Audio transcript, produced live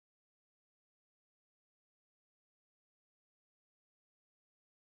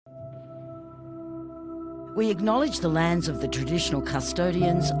We acknowledge the lands of the traditional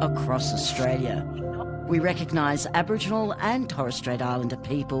custodians across Australia. We recognise Aboriginal and Torres Strait Islander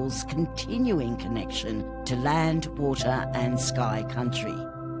peoples' continuing connection to land, water and sky country.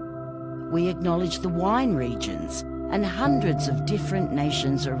 We acknowledge the wine regions and hundreds of different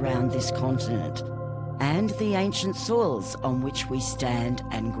nations around this continent, and the ancient soils on which we stand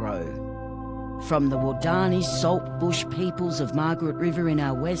and grow. From the Wadani salt bush peoples of Margaret River in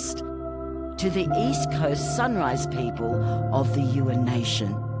our west, to the East Coast Sunrise people of the Yuin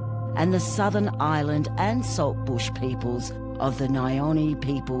Nation, and the Southern Island and salt bush peoples of the Nioni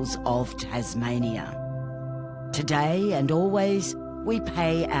peoples of Tasmania. Today and always, we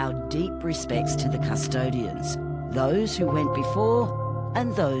pay our deep respects to the custodians, those who went before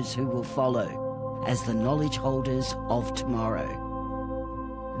and those who will follow, as the knowledge holders of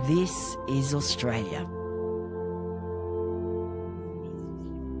tomorrow. This is Australia.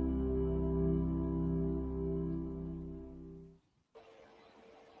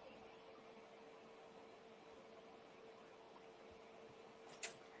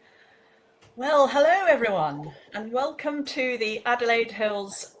 Well, hello everyone, and welcome to the Adelaide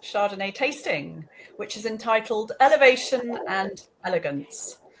Hills Chardonnay tasting, which is entitled Elevation and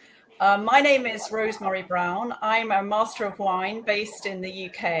Elegance. My name is Rosemary Brown. I'm a Master of Wine based in the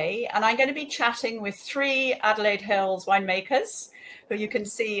UK, and I'm going to be chatting with three Adelaide Hills winemakers who you can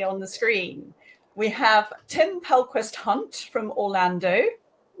see on the screen. We have Tim Pelquest-Hunt from Orlando.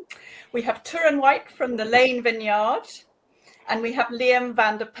 We have Turon White from the Lane Vineyards. And we have Liam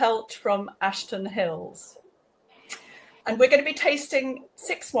van der Pelt from Ashton Hills. And we're going to be tasting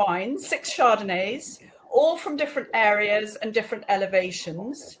 6 wines, 6 Chardonnays, all from different areas and different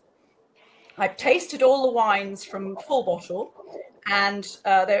elevations. I've tasted all the wines from full bottle, and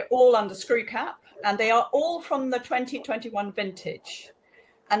they're all under screw cap, and they are all from the 2021 vintage.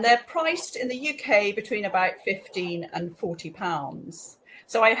 And they're priced in the UK between about £15 and £40.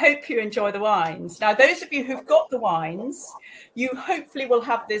 So I hope you enjoy the wines. Now, those of you who've got the wines, you hopefully will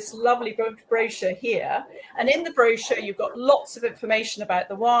have this lovely brochure here. And in the brochure, you've got lots of information about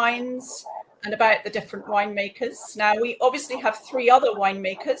the wines and about the different winemakers. Now, we obviously have 3 other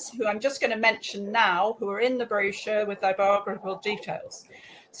winemakers who I'm just going to mention now, who are in the brochure with their biographical details.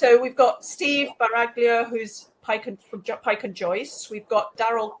 So we've got Steve Baraglia, who's from Pike and Joyce. We've got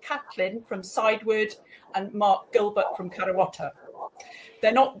Daryl Catlin from Sidewood and Mark Gilbert from Karawata.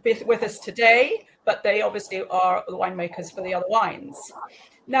 They're not with us today, but they obviously are the winemakers for the other wines.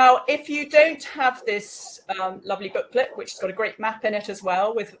 Now, if you don't have this lovely booklet, which has got a great map in it as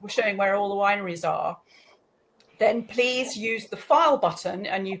well, with showing where all the wineries are, then please use the file button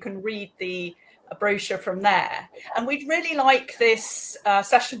and you can read the brochure from there. And we'd really like this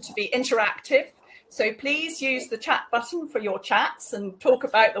session to be interactive. So please use the chat button for your chats and talk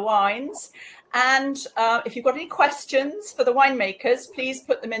about the wines. And if you've got any questions for the winemakers, please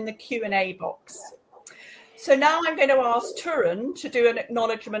put them in the Q&A box. So now I'm going to ask Turon to do an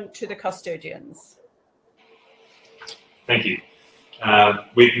acknowledgement to the custodians. Thank you.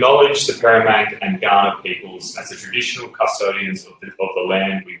 We acknowledge the Paramount and Kaurna peoples as the traditional custodians of the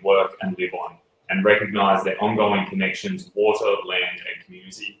land we work and live on, and recognise their ongoing connections, water, land and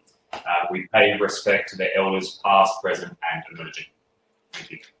community. We pay respect to their elders past, present and emerging.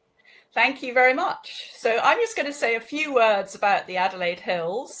 Thank you. Thank you very much. So I'm just going to say a few words about the Adelaide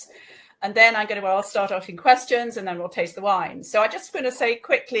Hills, and then I'll start asking questions, and then we'll taste the wine. So I just want to say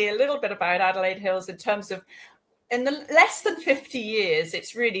quickly a little bit about Adelaide Hills in terms of, in the less than 50 years,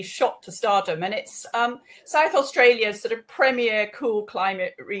 it's really shot to stardom, and it's South Australia's sort of premier cool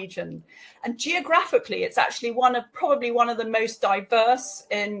climate region. And geographically, it's actually probably one of the most diverse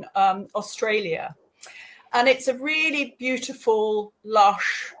in Australia. And it's a really beautiful,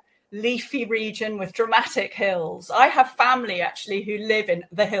 lush, leafy region with dramatic hills. I have family actually who live in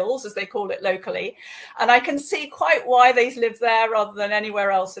the hills, as they call it locally, and I can see quite why they live there rather than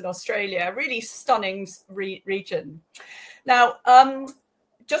anywhere else in Australia. A really stunning region. Now,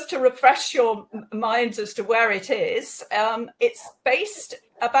 just to refresh your minds as to where it is, it's based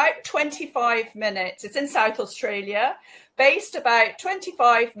about 25 minutes. It's in South Australia, based about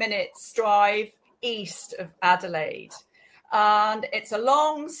 25 minutes drive east of Adelaide. And it's a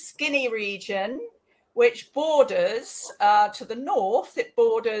long, skinny region which borders to the north. It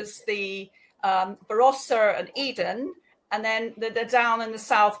borders the Barossa and Eden, and then down in the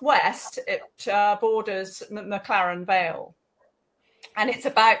southwest, it borders McLaren Vale. And it's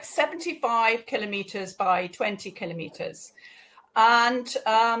about 75 kilometres by 20 kilometres. And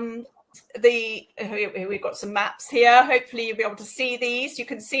we've got some maps here. Hopefully you'll be able to see these. You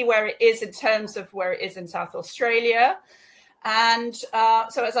can see where it is in terms of where it is in South Australia. And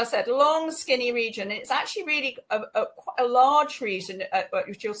so, as I said, long, skinny region. It's actually really quite a large region,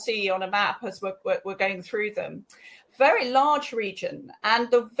 which you'll see on a map as we're going through them. Very large region. And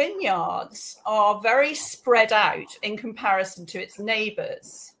the vineyards are very spread out in comparison to its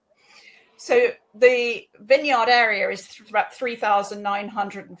neighbours. So the vineyard area is about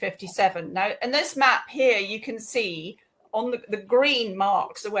 3,957. Now, in this map here, you can see on the green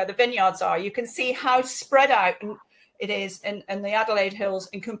marks of where the vineyards are, you can see how spread out it is in the Adelaide Hills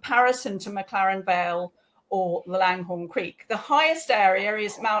in comparison to McLaren Vale or the Langhorne Creek. The highest area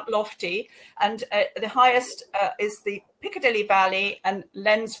is Mount Lofty, and the highest is the Piccadilly Valley and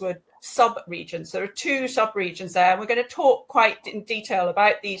Lenswood sub-regions. There are two sub-regions there, and we're going to talk quite in detail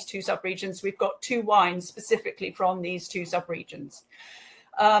about these two sub-regions. We've got two wines specifically from these two sub-regions.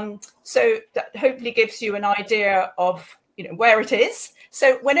 So that hopefully gives you an idea of where it is.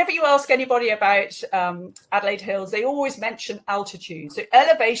 So whenever you ask anybody about Adelaide Hills, they always mention altitude. So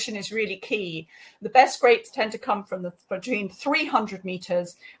elevation is really key. The best grapes tend to come from between 300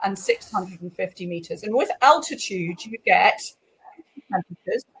 meters and 650 meters. And with altitude, you get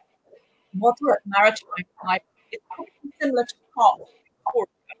temperatures, moderate maritime climate. It's similar to Pelt,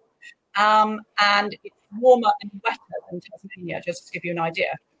 and it's warmer and wetter than Tasmania, just to give you an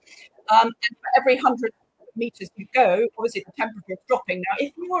idea. And for every 100 meters you go, obviously the temperature is dropping. Now,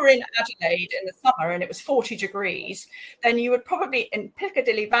 if you were in Adelaide in the summer and it was 40 degrees, then you would probably, in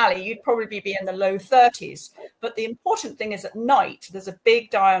Piccadilly Valley, you'd probably be in the low 30s. But the important thing is at night, there's a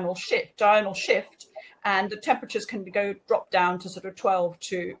big diurnal shift, and the temperatures can drop down to sort of 12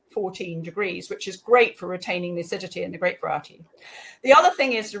 to 14 degrees, which is great for retaining the acidity in the grape variety. The other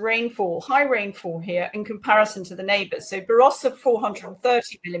thing is the rainfall, high rainfall here in comparison to the neighbours. So Barossa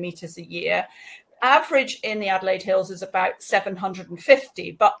 430 millimetres a year. Average in the Adelaide Hills is about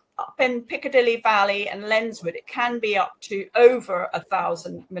 750, but up in Piccadilly Valley and Lenswood, it can be up to over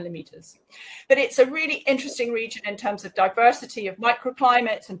 1,000 millimetres. But it's a really interesting region in terms of diversity of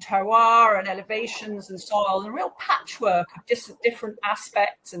microclimates and terroir and elevations and soil, and a real patchwork of different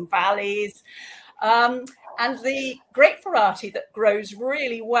aspects and valleys. And the grape variety that grows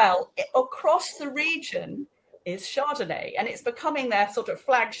really well across the region is Chardonnay, and it's becoming their sort of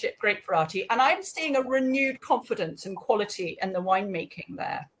flagship grape variety. And I'm seeing a renewed confidence and quality in the winemaking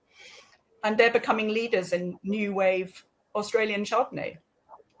there. And they're becoming leaders in new wave Australian Chardonnay.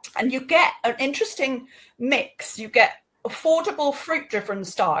 And you get an interesting mix. You get affordable fruit-driven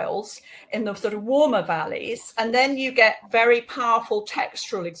styles in the sort of warmer valleys, and then you get very powerful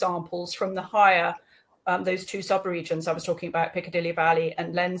textural examples from the higher, those two sub-regions I was talking about, Piccadilly Valley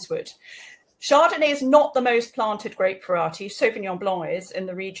and Lenswood. Chardonnay is not the most planted grape variety. Sauvignon Blanc is in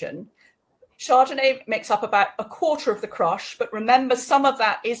the region. Chardonnay makes up about a quarter of the crush, but remember, some of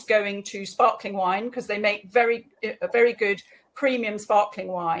that is going to sparkling wine because they make very good premium sparkling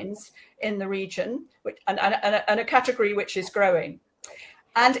wines in the region, and a category which is growing.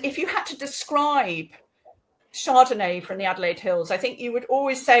 And if you had to describe Chardonnay from the Adelaide Hills, I think you would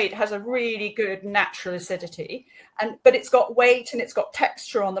always say it has a really good natural acidity, but it's got weight and it's got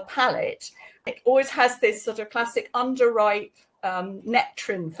texture on the palate. It always has this sort of classic underripe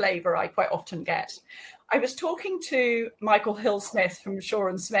nectarine flavour I quite often get. I was talking to Michael Hill-Smith from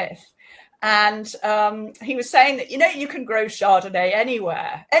Turon Smith, and he was saying that, you can grow Chardonnay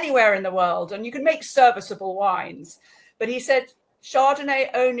anywhere in the world, and you can make serviceable wines. But he said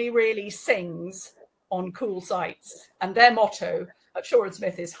Chardonnay only really sings on cool sites, and their motto at Turon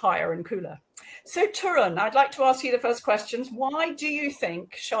Smith is higher and cooler. So Turon, I'd like to ask you the first questions. Why do you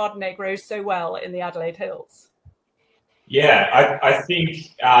think Chardonnay grows so well in the Adelaide Hills? Yeah, I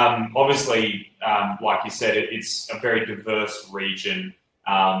think obviously, like you said, it's a very diverse region,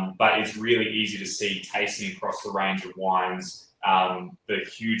 but it's really easy to see tasting across the range of wines, the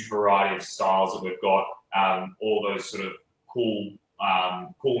huge variety of styles that we've got, all those sort of cool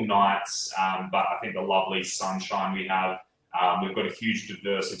nights, but I think the lovely sunshine we have. We've got a huge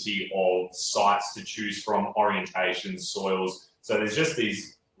diversity of sites to choose from, orientations, soils. So there's just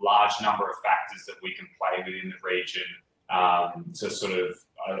these large number of factors that we can play within the region to sort of,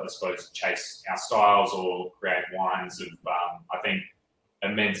 I suppose, chase our styles or create wines of, I think,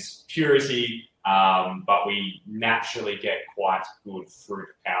 immense purity, but we naturally get quite good fruit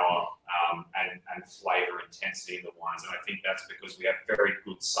power and flavour intensity in the wines. And I think that's because we have very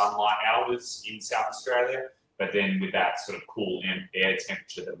good sunlight hours in South Australia. But then with that sort of cool air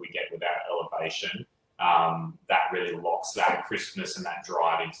temperature that we get with our elevation, that really locks that crispness and that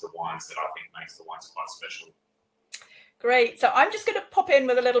drive into the wines that I think makes the wines quite special. Great. So I'm just going to pop in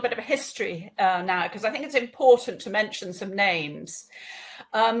with a little bit of a history now, because I think it's important to mention some names.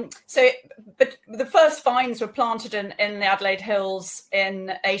 But the first vines were planted in the Adelaide Hills in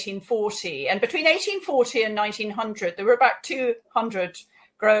 1840. And between 1840 and 1900, there were about 200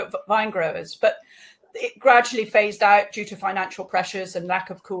 vine growers. But it gradually phased out due to financial pressures and lack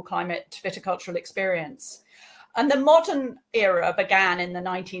of cool climate viticultural experience. And the modern era began in the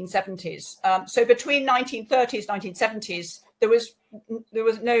 1970s. So between 1930s, 1970s, there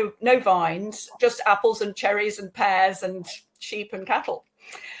was no vines, just apples and cherries and pears and sheep and cattle.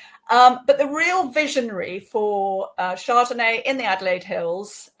 But the real visionary for Chardonnay in the Adelaide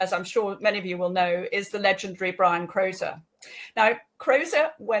Hills, as I'm sure many of you will know, is the legendary Brian Croser. Now,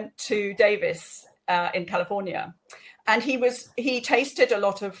 Croser went to Davis in California, and he tasted a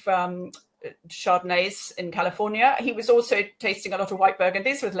lot of Chardonnays in California. He was also tasting a lot of white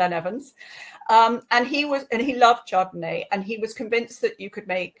Burgundies with Len Evans. And he loved Chardonnay, and he was convinced that you could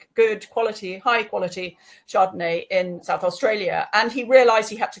make good quality, high quality Chardonnay in South Australia. And he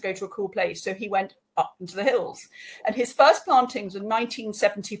realized he had to go to a cool place. So he went up into the hills, and his first plantings in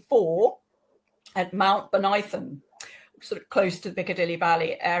 1974 at Mount Bonithan, sort of close to the Piccadilly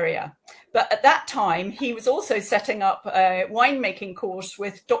Valley area. But at that time, he was also setting up a winemaking course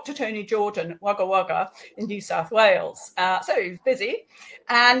with Dr. Tony Jordan, Wagga Wagga, in New South Wales. So he was busy.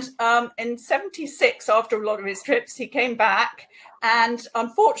 And in 76, after a lot of his trips, he came back. And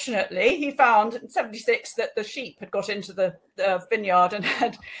unfortunately, he found in 76 that the sheep had got into the vineyard and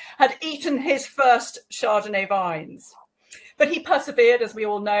had eaten his first Chardonnay vines. But he persevered, as we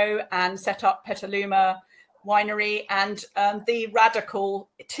all know, and set up Petaluma Winery and the radical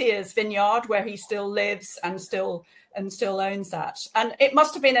Tears Vineyard, where he still lives and still owns that. And it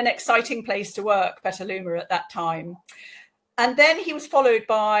must have been an exciting place to work, Petaluma, at that time. And then he was followed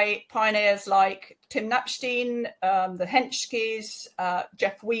by pioneers like Tim Napstein, the Henschkes,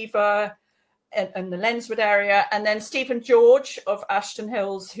 Jeff Weaver in the Lenswood area, and then Stephen George of Ashton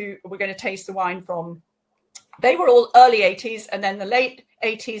Hills, who we're going to taste the wine from. They were all early 80s, and then the late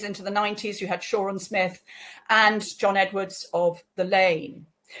 80s into the 90s, you had Sharon Smith and John Edwards of the Lane.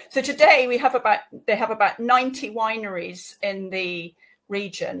 So today they have about 90 wineries in the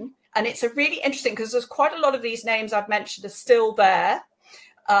region. And it's a really interesting, because there's quite a lot of these names I've mentioned are still there.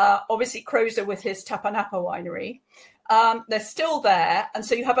 Obviously Croser with his Tapanapa winery. They're still there. And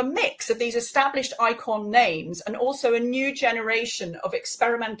so you have a mix of these established icon names and also a new generation of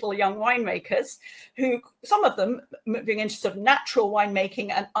experimental young winemakers who, some of them moving into sort of natural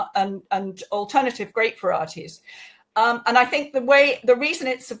winemaking and alternative grape varieties. And I think the reason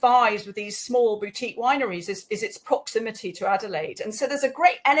it survives with these small boutique wineries is its proximity to Adelaide. And so there's a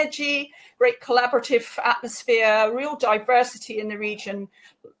great energy, great collaborative atmosphere, real diversity in the region,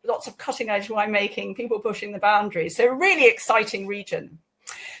 lots of cutting edge winemaking, people pushing the boundaries. So a really exciting region.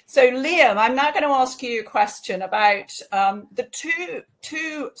 So Liam, I'm now going to ask you a question about the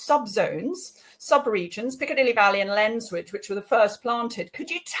two subregions, Piccadilly Valley and Lenswood, which were the first planted.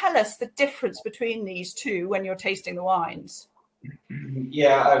 Could you tell us the difference between these two when you're tasting the wines?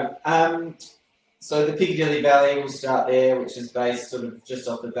 Yeah, so the Piccadilly Valley, we'll start there, which is based sort of just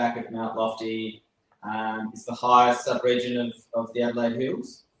off the back of Mount Lofty. It's the highest subregion of the Adelaide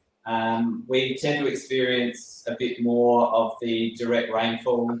Hills. We tend to experience a bit more of the direct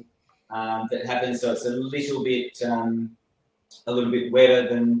rainfall that happens, so it's a little bit wetter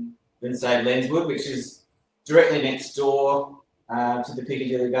than say Lenswood, which is directly next door to the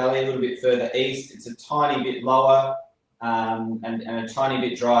Piccadilly Valley, a little bit further east. It's a tiny bit lower and a tiny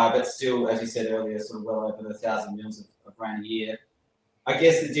bit drier, but still, as you said earlier, sort of well over 1,000 mils of rain a year. I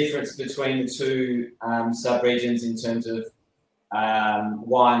guess the difference between the two sub-regions in terms of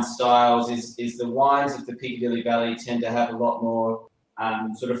wine styles is the wines of the Piccadilly Valley tend to have a lot more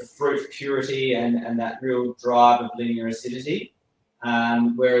sort of fruit purity and that real drive of linear acidity.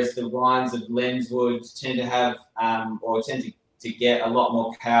 Whereas the wines of Lenswood tend to have or tend to get a lot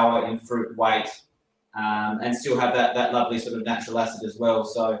more power in fruit weight and still have that lovely sort of natural acid as well.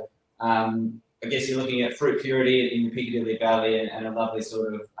 So I guess you're looking at fruit purity in the Piccadilly Valley and a lovely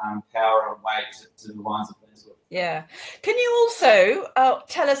sort of power and weight to the wines of Lenswood. Yeah. Can you also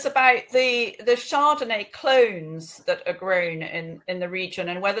tell us about the Chardonnay clones that are grown in the region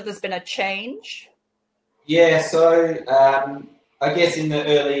and whether there's been a change? Yeah, so I guess in the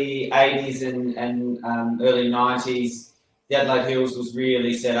early 80s and early 90s, the Adelaide Hills was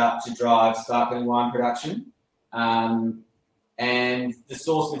really set up to drive sparkling wine production. And the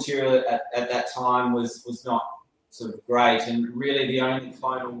source material at that time was not sort of great. And really the only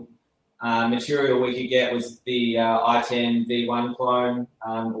clonal material we could get was the I-10 V1 clone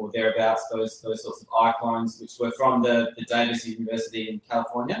or thereabouts, those sorts of I clones, which were from the Davis University in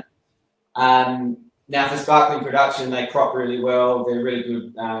California. Now for sparkling production, they crop really well. They're really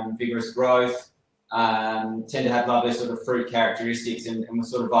good, vigorous growth. Tend to have lovely sort of fruit characteristics and were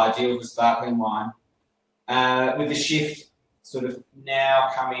sort of ideal for sparkling wine. With the shift sort of now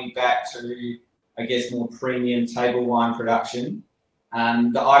coming back to, I guess, more premium table wine production,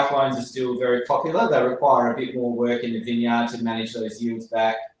 the eye clones are still very popular. They require a bit more work in the vineyard to manage those yields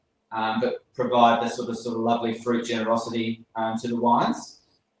back, but provide the sort of lovely fruit generosity to the wines.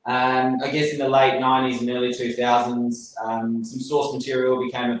 I guess in the late 90s and early 2000s, some source material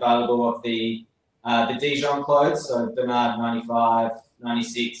became available of the Dijon clones, so Bernard 95,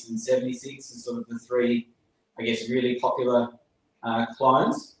 96 and 76 is sort of the three, I guess, really popular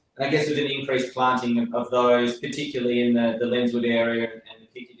clones. And I guess with an increased planting of those, particularly in the Lenswood area and the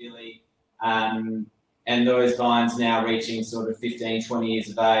Piccadilly, and those vines now reaching sort of 15, 20 years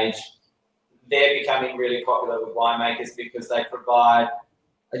of age, they're becoming really popular with winemakers because they provide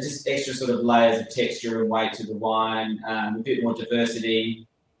just extra sort of layers of texture and weight to the wine, a bit more diversity.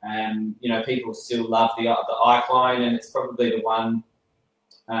 You know, people still love the eye clone, and it's probably the one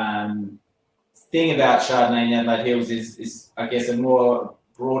thing about Chardonnay in Adelaide Hills is I guess a more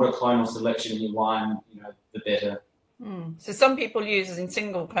broader clonal selection in your wine, you know, the better. So some people use it in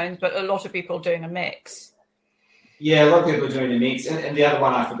single clones, but a lot of people are doing a mix. Yeah, a lot of people are doing a mix. And the other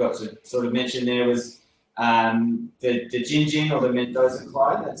one I forgot to sort of mention there was the Gin or the Mendoza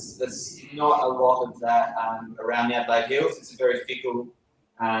clone. That's not a lot of that around the Adelaide Hills. It's a very fickle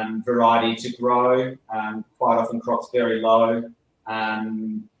variety to grow. Quite often crops very low.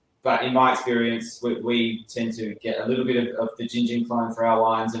 But in my experience, we tend to get a little bit of the Gin clone for our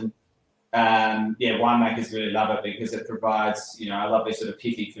wines, and yeah, winemakers really love it because it provides, you know, a lovely sort of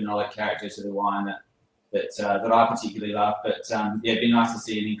pithy phenolic character to the wine that I particularly love. But yeah, it'd be nice to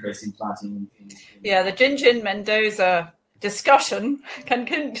see an increase in planting. Yeah, the Gin Mendoza discussion can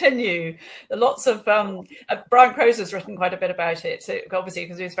continue. Lots of Brian Croze has written quite a bit about it, so obviously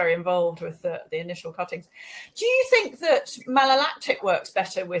because he was very involved with the initial cuttings. Do you think that malolactic works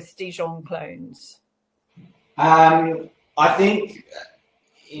better with Dijon clones? I think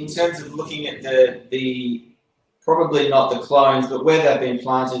in terms of looking at the probably not the clones, but where they've been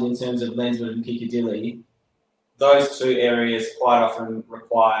planted in terms of Lenswood and Piccadilly, those two areas quite often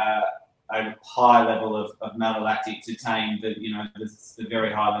require a high level of malolactic to tame the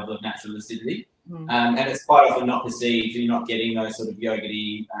very high level of natural acidity. And it's quite often not perceived. You're not getting those sort of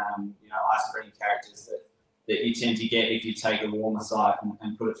yogurty, ice cream characters that you tend to get if you take a warmer site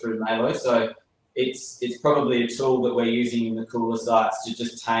and put it through Malo. So it's probably a tool that we're using in the cooler sites to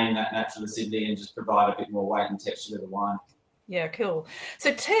just tame that natural acidity and just provide a bit more weight and texture to the wine. Yeah, cool.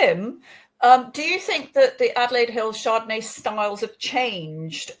 So Tim, do you think that the Adelaide Hills Chardonnay styles have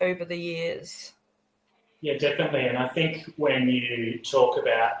changed over the years? Yeah, definitely. And I think when you talk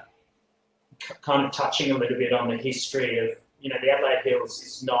about kind of touching a little bit on the history of, the Adelaide Hills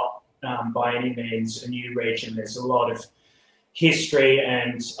is not by any means a new region. There's a lot of history,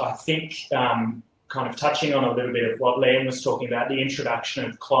 and I think kind of touching on a little bit of what Liam was talking about, the introduction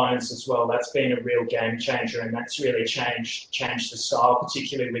of clones as well, that's been a real game changer, and that's really changed the style,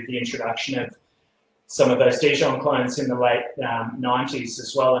 particularly with the introduction of some of those Dijon clones in the late 90s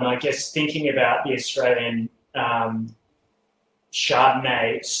as well. And I guess thinking about the Australian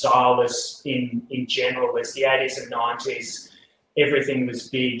Chardonnay style as in general, as the 80s and 90s, everything was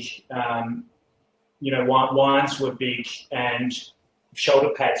big. Wines were big and shoulder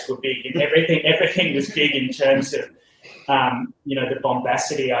pads were big, and everything was big in terms of, the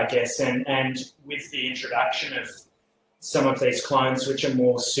bombacity, I guess. And with the introduction of some of these clones, which are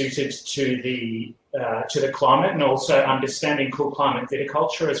more suited to the climate, and also understanding cool climate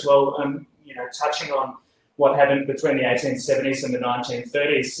viticulture as well, touching on what happened between the 1870s and the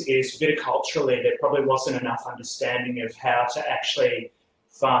 1930s is viticulturally there probably wasn't enough understanding of how to actually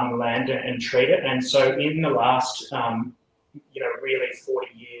farm the land and treat it. And so in the last, really 40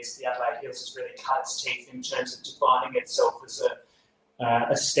 years, the Adelaide Hills has really cut its teeth in terms of defining itself as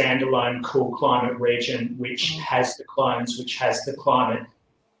a standalone cool climate region, which has the clones, which has the climate,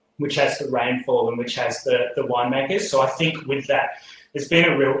 which has the rainfall, and which has the winemakers. So I think with that, there's been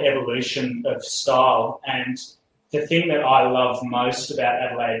a real evolution of style. And the thing that I love most about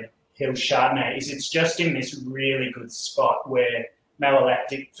Adelaide Hills Chardonnay is it's just in this really good spot where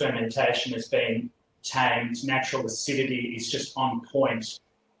malolactic fermentation has been tamed, natural acidity is just on point.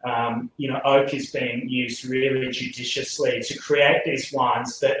 Oak is being used really judiciously to create these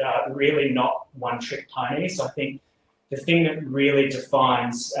wines that are really not one-trick ponies. I think the thing that really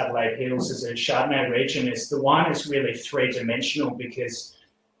defines Adelaide Hills as a Chardonnay region is the wine is really three-dimensional, because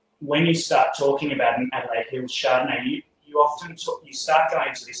when you start talking about an Adelaide Hills Chardonnay, you often you start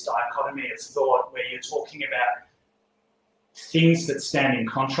going to this dichotomy of thought where you're talking about things that stand in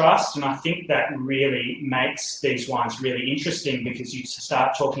contrast, and I think that really makes these wines really interesting, because you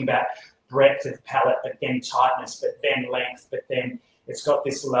start talking about breadth of palate, but then tightness, but then length, but then it's got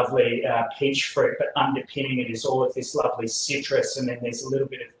this lovely peach fruit, but underpinning it is all of this lovely citrus, and then there's a little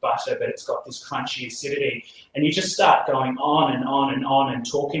bit of butter, but it's got this crunchy acidity. And you just start going on and on and on and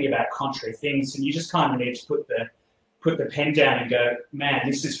talking about contrary things, and you just kind of need to put the pen down and go, man,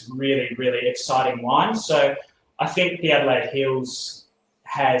 this is really, really exciting wine. So I think the Adelaide Hills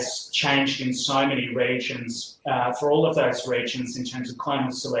has changed in so many regions, for all of those regions in terms of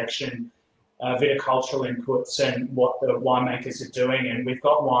clonal selection, viticultural inputs, and what the winemakers are doing. And we've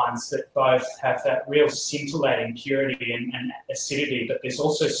got wines that both have that real scintillating purity and acidity, but there's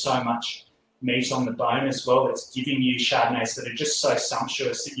also so much meat on the bone as well. It's giving you Chardonnays that are just so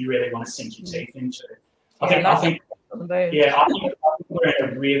sumptuous that you really want to sink your teeth into. I think we're in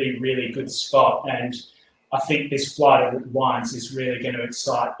a really, really good spot, and I think this flight of wines is really going to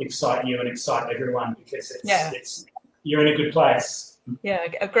excite you and excite everyone, because it's you're in a good place. Yeah,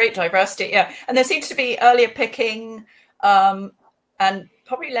 a great diversity. Yeah, and there seems to be earlier picking, and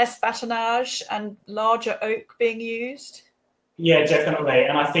probably less batonnage and larger oak being used. Yeah, definitely.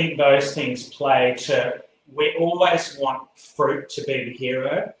 And I think those things play to, we always want fruit to be the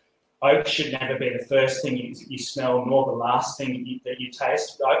hero. Oak should never be the first thing you smell, nor the last thing that you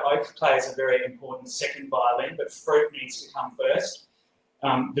taste. Oak plays a very important second violin, but fruit needs to come first.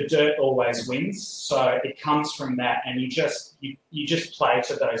 The dirt always wins, so it comes from that, and you just play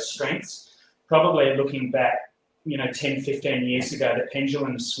to those strengths. Probably looking back, 10, 15 years ago, the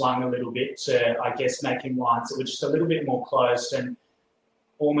pendulum swung a little bit to, I guess, making wines that were just a little bit more closed and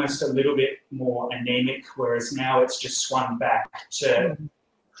almost a little bit more anemic, whereas now it's just swung back to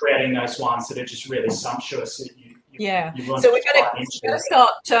creating those wines that are just really sumptuous. So we're going to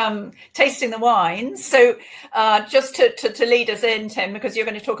start tasting the wines. So just to lead us in, Tim, because you're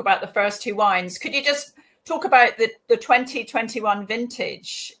going to talk about the first two wines, could you just talk about the 2021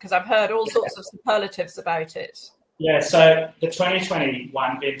 vintage? Because I've heard all sorts of superlatives about it. Yeah, so the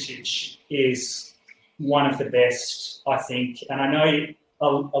 2021 vintage is one of the best, I think. And I know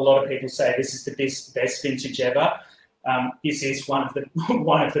a lot of people say this is the best vintage ever. This is one of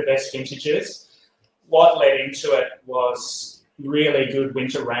the best vintages. What led into it was really good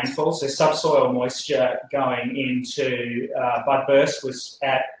winter rainfall. So subsoil moisture going into bud burst was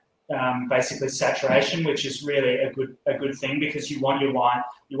at basically saturation, which is really a good thing, because you want your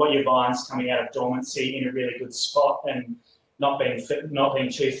vines coming out of dormancy in a really good spot and not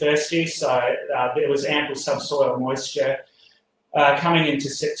being too thirsty. So there was ample subsoil moisture coming into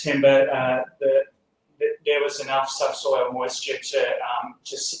September. There was enough subsoil moisture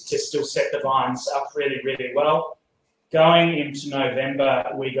to still set the vines up really, really well. Going into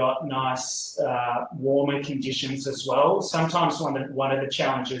November, we got nice warmer conditions as well. Sometimes one of the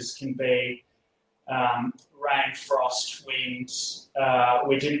challenges can be rain, frost, wind.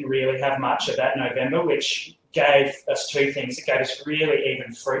 We didn't really have much of that November, which gave us two things. It gave us really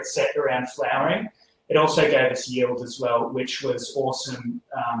even fruit set around flowering. It also gave us yield as well, which was awesome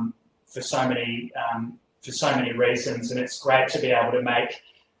for so many reasons. And it's great to be able to make,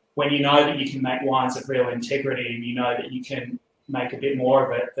 when you know that you can make wines of real integrity and you know that you can make a bit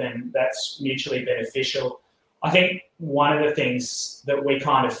more of it, then that's mutually beneficial. I think one of the things that we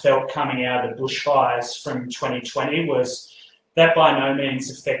kind of felt coming out of the bushfires from 2020 was that by no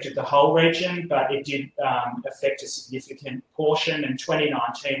means affected the whole region, but it did affect a significant portion. And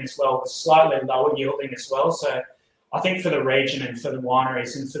 2019 as well was slightly lower yielding as well. So I think for the region and for the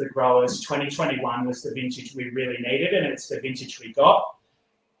wineries and for the growers, 2021 was the vintage we really needed, and it's the vintage we got.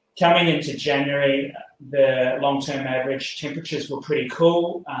 Coming into January, the long-term average temperatures were pretty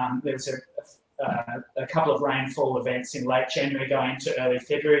cool. There was a couple of rainfall events in late January going into early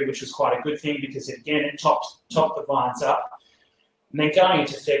February, which was quite a good thing, because again, it topped the vines up. And then going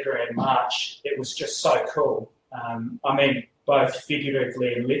into February and March, it was just so cool. I mean, both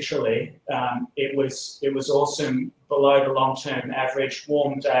figuratively and literally, it was awesome. Below the long-term average,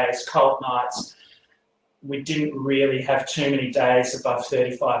 warm days, cold nights. We didn't really have too many days above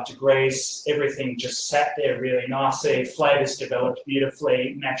 35 degrees. Everything just sat there really nicely. Flavours developed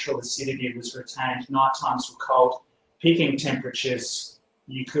beautifully. Natural acidity was retained. Night times were cold. Picking temperatures,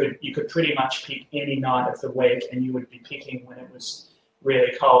 you could pretty much pick any night of the week, and you would be picking when it was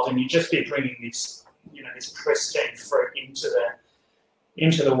really cold, and you'd just be bringing this pristine fruit into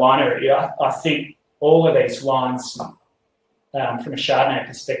the winery. I think all of these wines, from a Chardonnay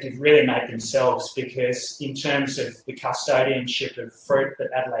perspective, really make themselves, because in terms of the custodianship of fruit that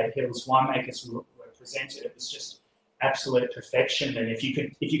Adelaide Hills winemakers were presented, it was just absolute perfection. And if you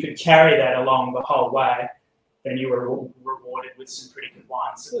could carry that along the whole way, then you were rewarded with some pretty good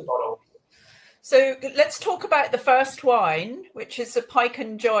wines at the bottle. So let's talk about the first wine, which is the Pike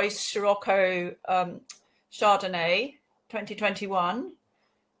and Joyce Sirocco Chardonnay 2021.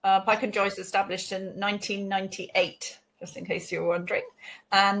 Pike and Joyce established in 1998, just in case you were wondering.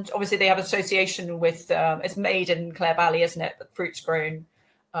 And obviously they have association with, it's made in Clare Valley, isn't it? The fruit's grown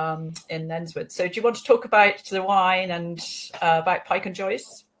in Lenswood. So do you want to talk about the wine and about Pike and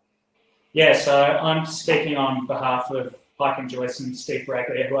Joyce? Yeah, so I'm speaking on behalf of Pike and Joyce and Steve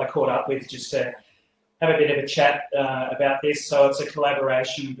Bradley, who I caught up with just to have a bit of a chat about this. So it's a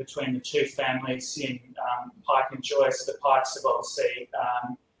collaboration between the two families in Pike and Joyce. The Pikes have obviously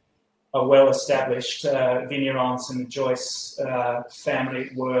are well-established vignerons, and the Joyce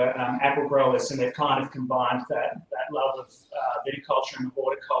family were apple growers, and they've kind of combined that love of viticulture and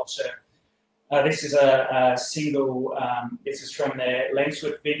horticulture. This is a single, this is from their Lane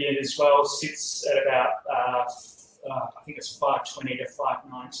Vineyard as well, sits at about, I think it's 520 to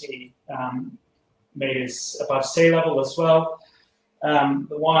 590 metres above sea level as well. The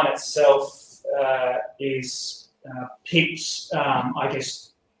wine itself is picked, I guess,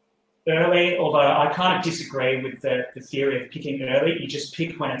 early, although I kind of disagree with the theory of picking early. You just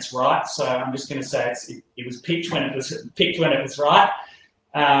pick when it's right. So I'm just going to say it was picked when it was right.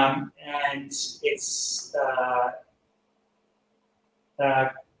 And it's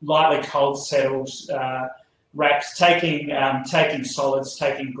lightly cold settled, wrapped, taking solids,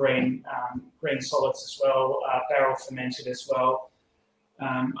 taking green solids as well, barrel fermented as well.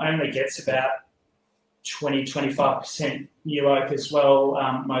 Only gets about 20-25% new oak as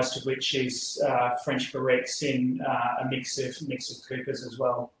well, most of which is French barriques in a mix of coopers as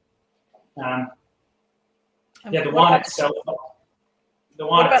well. The wine itself.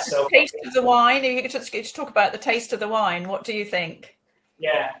 What about the taste of the wine? You could just talk about the taste of the wine. What do you think?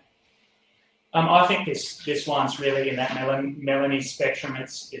 Yeah, I think this wine's really in that melony spectrum.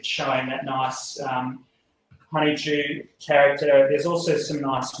 It's showing that nice honeydew character. There's also some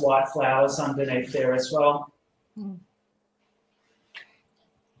nice white flowers underneath there as well.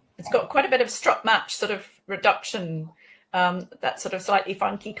 It's got quite a bit of strut match sort of reduction, that sort of slightly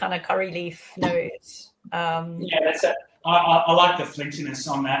funky kind of curry leaf nose. Yeah, that's it. I like the flintiness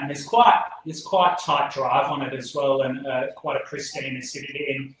on that, and there's quite tight drive on it as well, and quite a pristine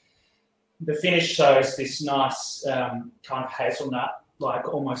acidity. And the finish shows this nice kind of hazelnut, like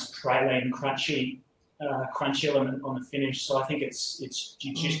almost praline, crunchy element on the finish. So I think it's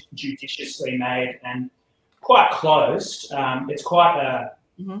judiciously made and quite closed. It's quite a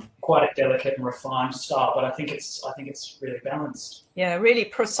delicate and refined style, but I think it's really balanced. Yeah, really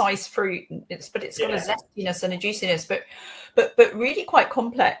precise fruit. It's got a zestiness and a juiciness, but really quite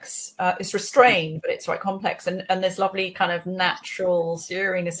complex. It's restrained, but it's quite complex, and there's lovely kind of natural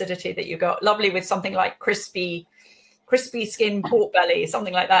searing acidity that you got. Lovely with something like crispy skin pork belly,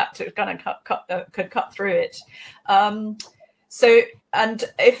 something like that to kind of could cut through it. So, and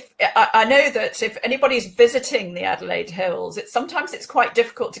if I know that if anybody's visiting the Adelaide Hills, sometimes it's quite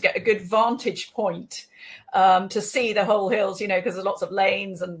difficult to get a good vantage point to see the whole hills, because there's lots of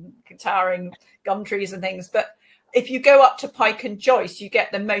lanes and towering gum trees and things. But if you go up to Pike and Joyce, you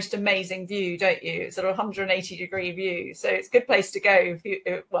get the most amazing view, don't you? It's sort of 180-degree view. So it's a good place to go,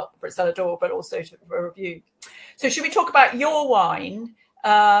 for a cellar door, but also for a view. So should we talk about your wine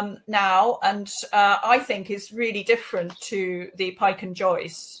now? And I think is really different to the Pike and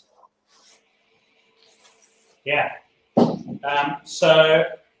Joyce. Yeah. So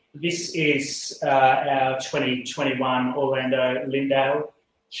this is our 2021 Orlando Lindale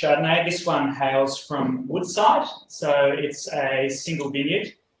Chardonnay. This one hails from Woodside, so it's a single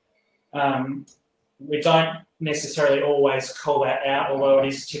vineyard. We don't necessarily always call that out, although it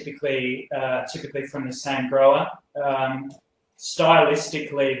is typically from the same grower.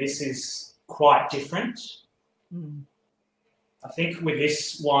 Stylistically, this is quite different. I think with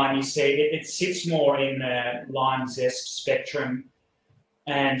this wine, you see it sits more in the lime zest spectrum,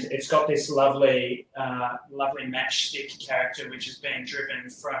 and it's got this lovely matchstick character, which has been driven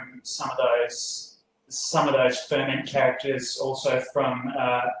from some of those ferment characters, also from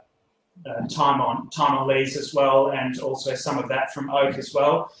time on lees as well, and also some of that from oak as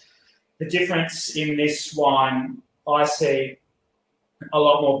well. The difference in this wine, I see a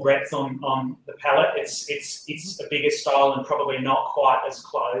lot more breadth on the palate. It's a bigger style and probably not quite as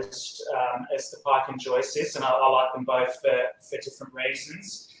closed as the Pike and Joyce is, and I like them both for different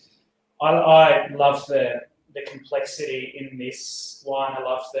reasons. I love the complexity in this wine. I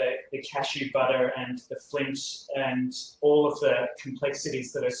love the cashew butter and the flint and all of the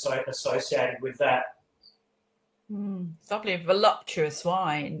complexities that are so associated with that. Lovely voluptuous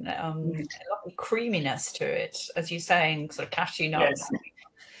wine, lovely creaminess to it, as you're saying, sort of cashew nuts. Yeah.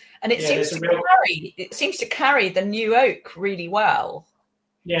 And it seems to carry the new oak really well.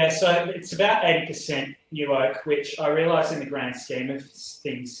 Yeah, so it's about 80% new oak, which I realise in the grand scheme of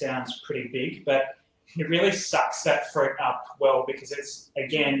things sounds pretty big, but it really sucks that fruit up well, because it's,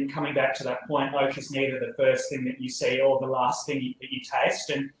 again, coming back to that point, oak is neither the first thing that you see or the last thing that you taste.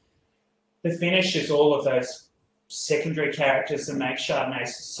 And the finish is all of those secondary characters that make Chardonnay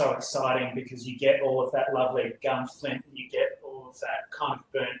so exciting, because you get all of that lovely gunflint, you get all of that kind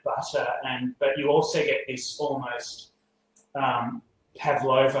of burnt butter, but you also get this almost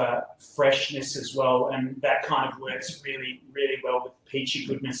pavlova freshness as well, and that kind of works really, really well with peachy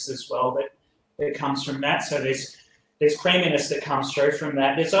goodness as well that comes from that. So there's creaminess that comes through from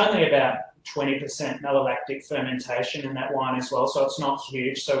that. There's only about 20% malolactic fermentation in that wine as well, so it's not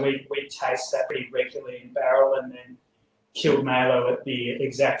huge. So we taste that pretty regularly in barrel, and then killed malo at the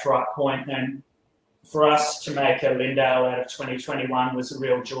exact right point. And for us to make a Lindale out of 2021 was a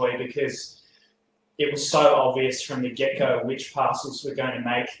real joy, because it was so obvious from the get-go which parcels were going to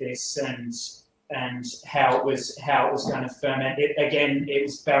make this, and how it was going to ferment. It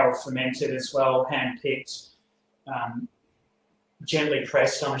was barrel fermented as well, hand-picked, gently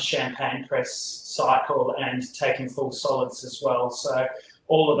pressed on a champagne press cycle, and taking full solids as well. So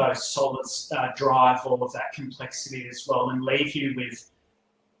all of those solids drive all of that complexity as well, and leave you with,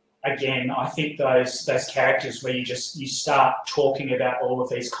 again, I think those characters where you start talking about all of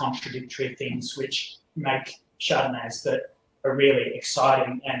these contradictory things which make Chardonnays that are really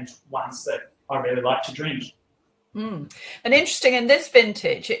exciting, and ones that I really like to drink. And interesting, in this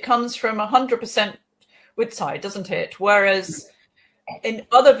vintage, it comes from 100% Woodside, doesn't it? Whereas in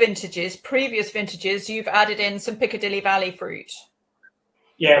other vintages, previous vintages, you've added in some Piccadilly Valley fruit.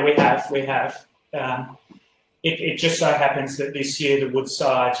 Yeah, we have. It just so happens that this year the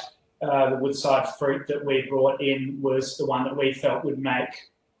Woodside fruit that we brought in was the one that we felt would make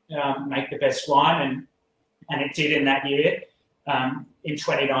the best wine, and it did in that year. In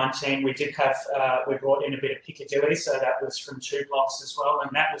 2019, we brought in a bit of Piccadilly, so that was from 2 blocks as well, and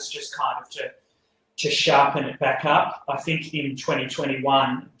that was just kind of to sharpen it back up. I think in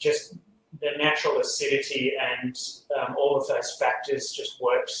 2021, just the natural acidity and all of those factors just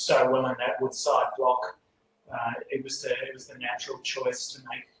worked so well in that Woodside block. It was the natural choice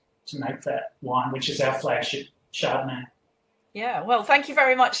to make that wine, which is our flagship Chardonnay. Yeah, well, thank you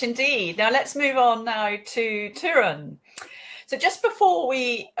very much indeed. Now let's move on now to Turon. So just before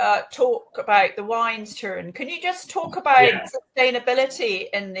we talk about the wines, Turon, can you just talk about sustainability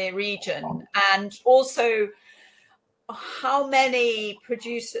in the region, and also how many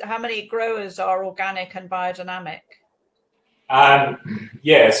growers are organic and biodynamic?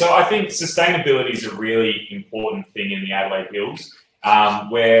 So I think sustainability is a really important thing in the Adelaide Hills.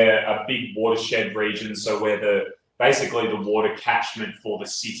 We're a big watershed region, so we're basically the water catchment for the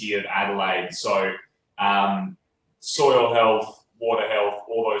city of Adelaide. So soil health, water health,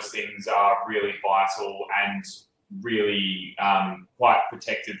 all those things are really vital and really quite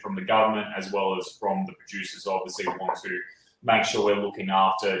protected from the government as well as from the producers. Obviously, we want to make sure we're looking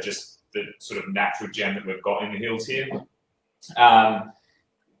after just the sort of natural gem that we've got in the hills here.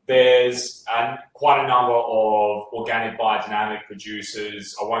 There's quite a number of organic biodynamic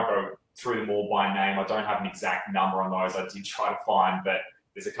producers. I won't go through them all by name. I don't have an exact number on those. I did try to find, but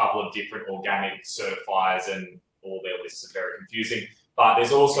there's a couple of different organic certifiers, and all their lists are very confusing. But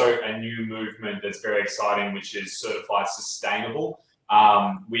there's also a new movement that's very exciting, which is certified sustainable,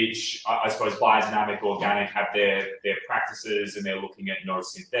 which I suppose biodynamic organic have their practices, and they're looking at no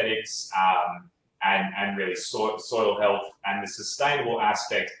synthetics and really soil health. And the sustainable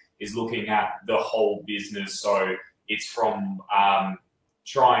aspect is looking at the whole business. So it's from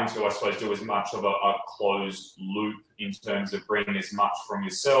trying to, I suppose, do as much of a closed loop in terms of bringing as much from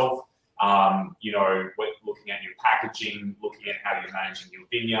yourself. Looking at your packaging, looking at how you're managing your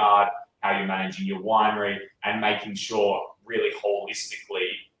vineyard, how you're managing your winery, and making sure really holistically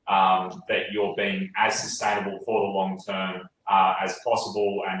that you're being as sustainable for the long term as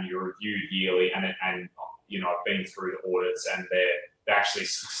possible, and you're reviewed yearly. And I've been through the audits, and they're actually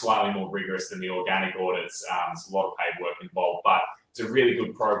slightly more rigorous than the organic audits. There's a lot of paid work involved, but it's a really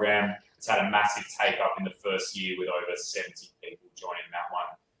good program. It's had a massive take up in the first year with over 70 people joining that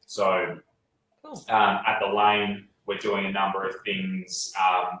one. So at the Lane, we're doing a number of things.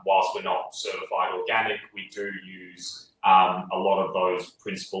 Whilst we're not certified organic, we do use a lot of those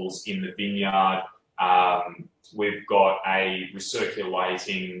principles in the vineyard. We've got a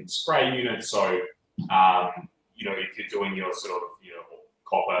recirculating spray unit. So, if you're doing your sort of,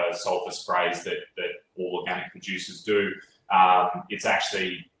 copper sulfur sprays that all organic producers do. It's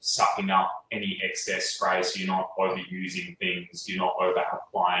actually sucking up any excess spray, so you're not overusing things, you're not over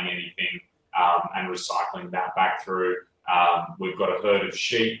applying anything, and recycling that back through. We've got a herd of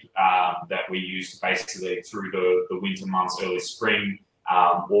sheep that we use basically through the winter months, early spring,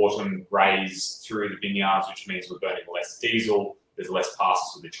 autumn, graze through the vineyards, which means we're burning less diesel. There's less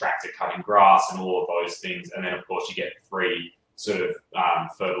passes with the tractor cutting grass and all of those things. And then, of course, you get free sort of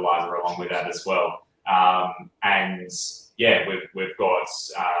fertilizer along with that as well. And yeah, we've got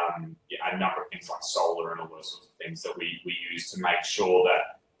a number of things like solar and all those sorts of things that we use to make sure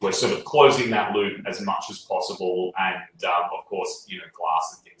that we're sort of closing that loop as much as possible. And of course,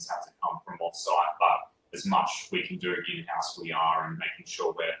 glass and things have to come from off-site, but as much we can do in-house we are, and making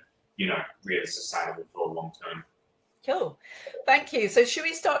sure we're, really sustainable for the long term. Cool, thank you. So should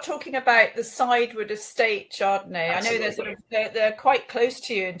we start talking about the Sidewood Estate Chardonnay? Absolutely. I know they're quite close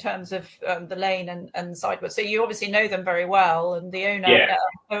to you in terms of the Lane and Sidewood, so you obviously know them very well, and the owner,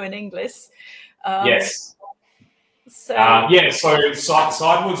 Owen Inglis. Yes. So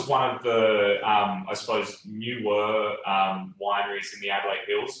Sidewood's one of the, I suppose, newer wineries in the Adelaide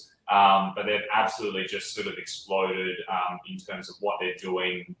Hills, but they've absolutely just sort of exploded in terms of what they're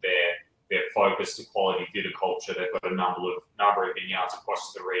doing. They're focused to quality viticulture. They've got a number of vineyards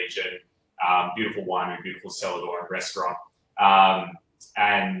across the region, beautiful winery, beautiful cellar door and restaurant.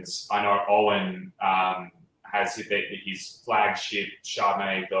 And I know Owen has his flagship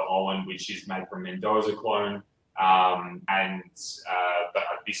Chardonnay, the Owen, which is made from Mendoza clone. But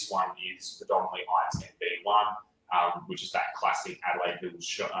this one is predominantly I10B1, which is that classic Adelaide Hills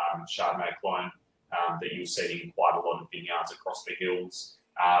Chardonnay clone that you'll see in quite a lot of vineyards across the hills.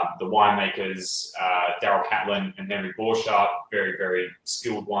 The winemakers, Daryl Catlin and Henry Borchardt, very, very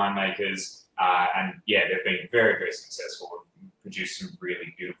skilled winemakers. And yeah, they've been very, very successful and produced some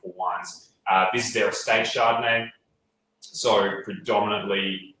really beautiful wines. This is their estate Chardonnay. So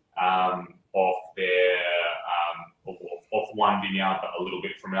predominantly off their off one vineyard, but a little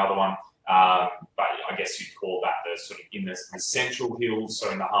bit from another one. But I guess you'd call that the sort of in the central hills, so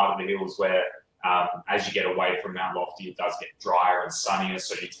in the heart of the hills, where as you get away from Mount Lofty, it does get drier and sunnier,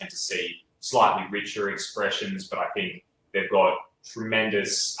 so you tend to see slightly richer expressions. But I think they've got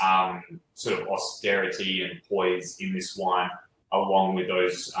tremendous sort of austerity and poise in this wine, along with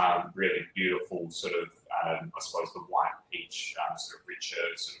those really beautiful sort of, I suppose, the white peach sort of richer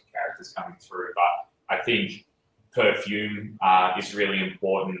sort of characters coming through. But I think perfume is really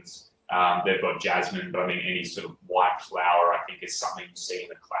important. They've got jasmine, but I mean, any sort of white flower, I think, is something you see in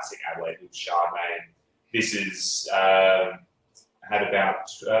the classic Adelaide Hills Chardonnay. And this is had about,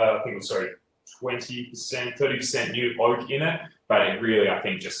 I think it was 20%, 30% new oak in it, but it really, I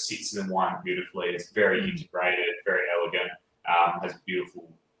think, just sits in the wine beautifully. It's very integrated, very elegant, has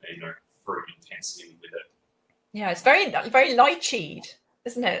beautiful, fruit intensity with it. Yeah, it's very, very lycheed,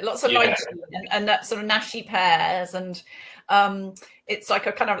 isn't it? Lots of lychee and that sort of nashy pears, and it's like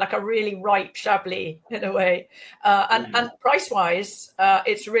a kind of like a really ripe Chablis in a way. And price-wise,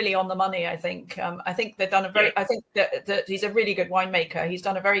 it's really on the money, I think. I think they've done I think that he's a really good winemaker. He's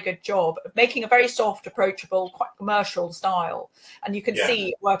done a very good job of making a very soft, approachable, quite commercial style. And you can see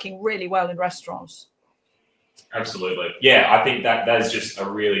it working really well in restaurants. Absolutely. Yeah, I think that is just a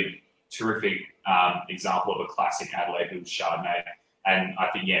really terrific example of a classic Adelaide Hills Chardonnay. And I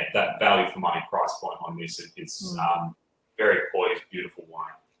think, that value for money price point on this, it's very poised, beautiful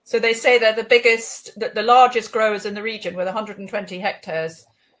wine. So they say they're the largest growers in the region with 120 hectares.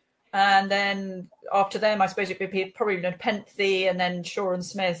 And then after them, I suppose it would be probably Nepenthe and then Shaw and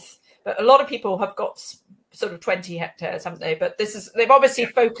Smith. But a lot of people have got sort of 20 hectares, haven't they? But they've obviously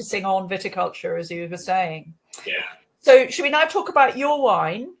focusing on viticulture, as you were saying. Yeah. So should we now talk about your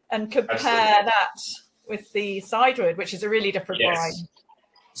wine and compare Absolutely. that with the Sidewood, which is a really different wine?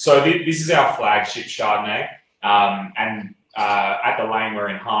 So this is our flagship Chardonnay. And at the Lane, we're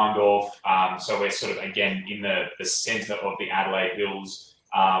in Harndorf. So we're sort of, again, in the centre of the Adelaide Hills.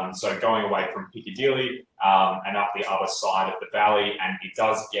 So going away from Piccadilly and up the other side of the valley. And it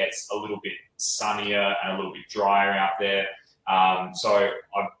does get a little bit sunnier and a little bit drier out there. So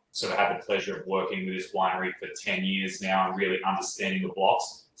I've sort of had the pleasure of working with this winery for 10 years now and really understanding the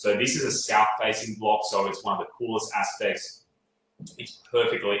blocks. So this is a south-facing block, so it's one of the coolest aspects. It's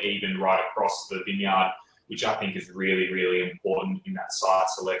perfectly even right across the vineyard, which I think is really, really important in that site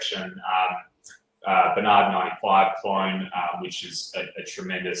selection. Bernard 95 clone, which is a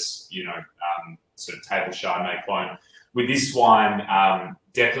tremendous, sort of table Chardonnay clone. With this wine,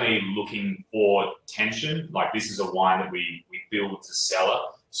 definitely looking for tension. Like, this is a wine that we build to cellar.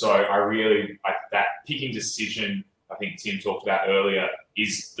 So that picking decision, I think Tim talked about earlier,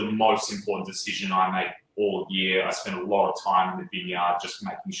 is the most important decision I make all year. I spend a lot of time in the vineyard just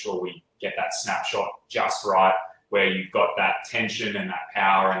making sure we get that snapshot just right, where you've got that tension and that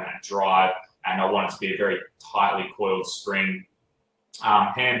power and that drive. And I want it to be a very tightly coiled spring.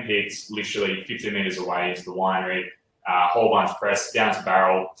 Hand-picked, literally 50 metres away into the winery, whole bunch press, down to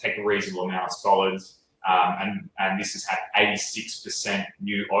barrel, take a reasonable amount of solids. And this has had 86%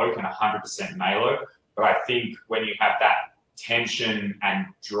 new oak and 100% malo. But I think when you have that tension and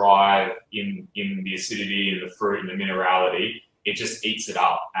drive in the acidity and the fruit and the minerality, it just eats it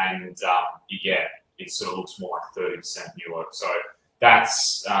up, and you get, it sort of looks more like 30% new oak. So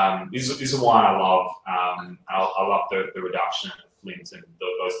that's this is a wine I love. I love the reduction of the flint and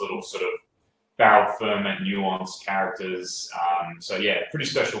those little sort of barrel ferment nuanced characters. So yeah, pretty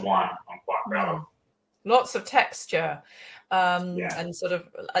special wine. I'm quite proud of. Lots of texture. And sort of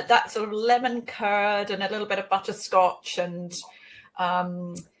that sort of lemon curd and a little bit of butterscotch and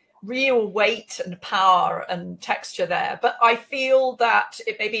real weight and power and texture there. But I feel that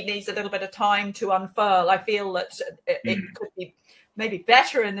it maybe needs a little bit of time to unfurl. I feel that it could be maybe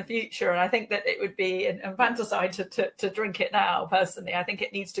better in the future. And I think that it would be infanticide to drink it now, personally. I think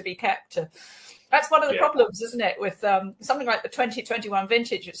it needs to be kept. That's one of the problems, isn't it, with something like the 2021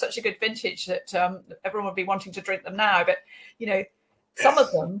 vintage. It's such a good vintage that everyone would be wanting to drink them now. But, you know, some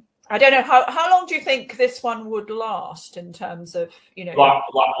of them, I don't know, how long do you think this one would last in terms of, you know? Like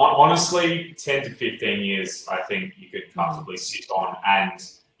honestly, 10 to 15 years, I think you could comfortably sit on. And,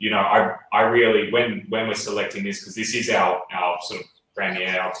 you know, I really, when we're selecting this, because this is our sort of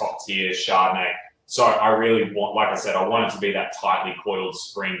premier, our top tier Chardonnay. So I really want, like I said, I want it to be that tightly coiled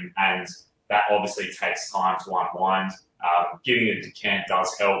spring, and that obviously takes time to unwind. Giving it a decant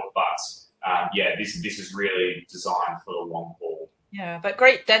does help, but this is really designed for the long haul. Yeah, but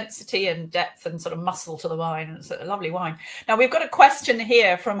great density and depth and sort of muscle to the wine. It's a lovely wine. Now, we've got a question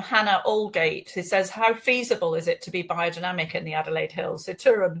here from Hannah Aldgate, who says, how feasible is it to be biodynamic in the Adelaide Hills? So,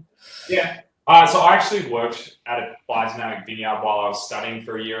 Turon. Yeah. So I actually worked at a biodynamic vineyard while I was studying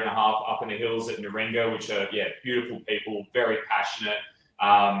for a year and a half up in the hills at Naringa, which are, beautiful people, very passionate.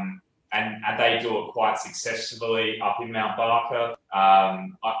 And they do it quite successfully up in Mount Barker.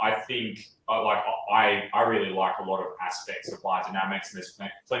 I think, I really like a lot of aspects of biodynamics, and there's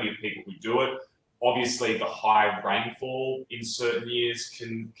plenty of people who do it. Obviously, the high rainfall in certain years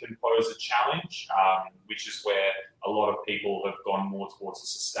can pose a challenge, which is where a lot of people have gone more towards a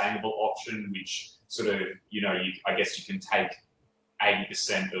sustainable option, which sort of, I guess you can take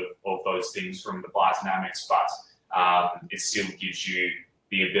 80% of those things from the biodynamics, but it still gives you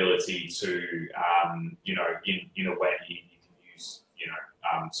the ability to, in a way you can use,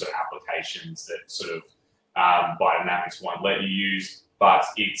 sort of applications that sort of biodynamics won't let you use, but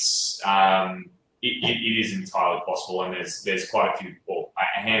it's it is entirely possible, and there's quite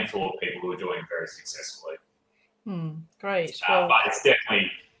a handful of people who are doing it very successfully. Great. But it's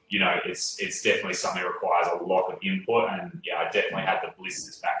definitely, it's definitely something that requires a lot of input, and I definitely had the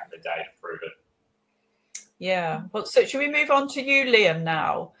blisters back in the day to prove it. Yeah. Well, so should we move on to you, Liam,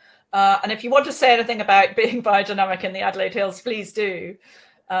 now? And if you want to say anything about being biodynamic in the Adelaide Hills, please do.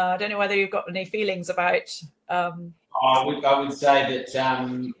 I don't know whether you've got any feelings about. I would say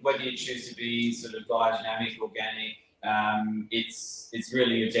that whether you choose to be sort of biodynamic, organic, it's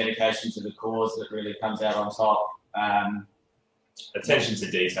really a dedication to the cause that really comes out on top. Attention to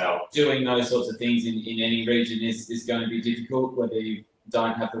detail. Doing those sorts of things in any region is going to be difficult, whether you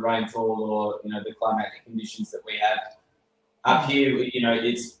don't have the rainfall or the climatic conditions that we have up here.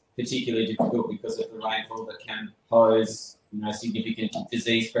 It's particularly difficult because of the rainfall that can pose significant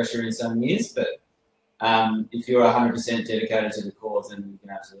disease pressure in some years. But if you're 100% dedicated to the cause, then you can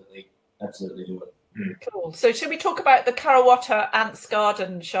absolutely do it. Cool. So should we talk about the Karawata Ants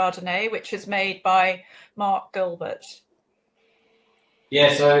Garden Chardonnay, which is made by Mark Gilbert?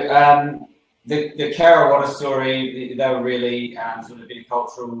 Yeah. So the Karawata story, they were really sort of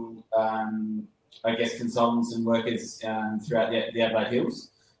viticultural, consultants and workers throughout the Adelaide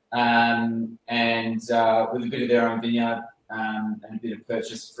Hills, and with a bit of their own vineyard and a bit of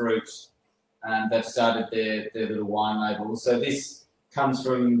purchased fruit, they've started their little wine label. So this comes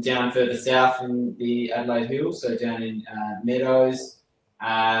from down further south in the Adelaide Hills, so down in Meadows.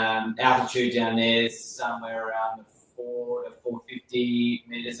 Altitude down there is somewhere around the 4 to 450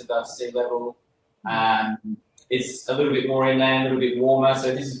 metres above sea level. It's a little bit more inland, a little bit warmer.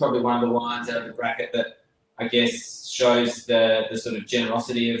 So this is probably one of the wines out of the bracket that I guess shows the sort of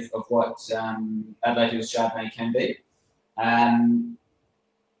generosity of what Adelaide Hills Chardonnay can be.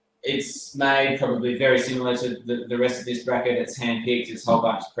 It's made probably very similar to the rest of this bracket. It's hand-picked, it's whole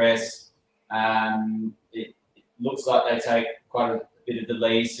bunch press. It looks like they take quite bit of the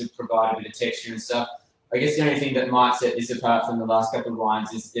leaves to provide a bit of texture and stuff. I guess the only thing that might set this apart from the last couple of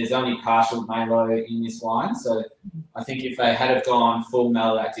wines is there's only partial malo in this wine. So I think if they had have gone full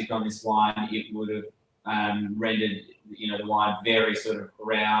malolactic on this wine, it would have rendered, you know, the wine very sort of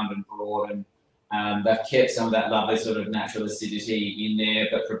round and broad, and they've kept some of that lovely sort of natural acidity in there,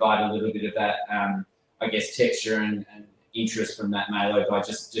 but provide a little bit of that, I guess, texture and interest from that malo by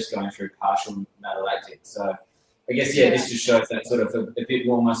just going through partial malolactic. So I guess, yeah, this just shows that sort of a bit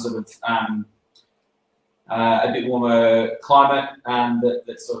warmer sort of, a bit warmer climate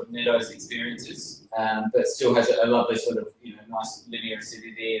that sort of Meadows experiences, but still has a lovely sort of, you know, nice linear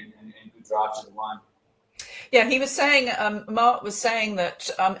acidity and good drive to the wine. Yeah, he was saying, Mark was saying that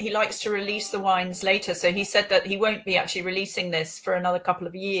he likes to release the wines later. So he said that he won't be actually releasing this for another couple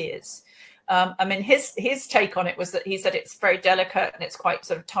of years. I mean, his take on it was that he said it's very delicate and it's quite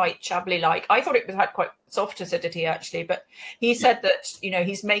sort of tight, Chablis-like. I thought it had quite soft acidity, actually. But he said that, you know,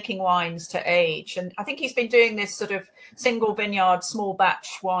 he's making wines to age. And I think he's been doing this sort of single vineyard, small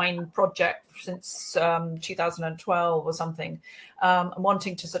batch wine project since 2012 or something,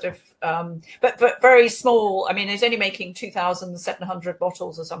 wanting to sort of, but very small. I mean, he's only making 2,700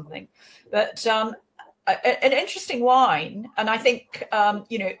 bottles or something. But an interesting wine. And I think,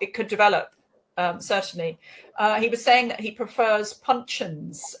 you know, it could develop. Certainly. He was saying that he prefers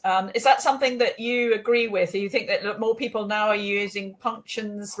puncheons. Is that something that you agree with? Do you think that more people now are using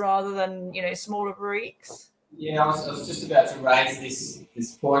puncheons rather than, you know, smaller barriques? Yeah, I was just about to raise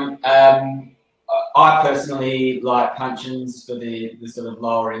this point. I personally like puncheons for the sort of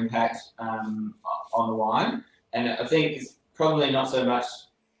lower impact on the wine. And I think it's probably not so much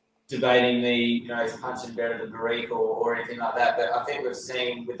debating the, you know, is puncheon better than barrique or anything like that. But I think we've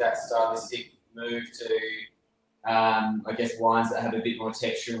seen with that stylistic move to, I guess, wines that have a bit more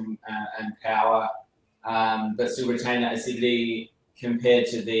texture and power, but still retain that acidity compared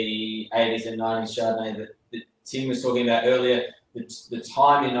to the 80s and 90s Chardonnay that Tim was talking about earlier. The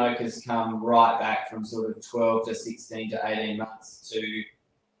time in oak has come right back from sort of 12 to 16 to 18 months to,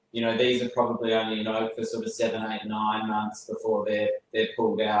 you know, these are probably only in oak for sort of 7, 8, 9 months before they're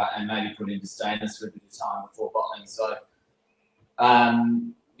pulled out and maybe put into stainless for a bit of time before bottling. So,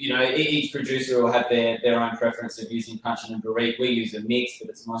 you know, each producer will have their own preference of using puncheon and barrique. We use a mix, but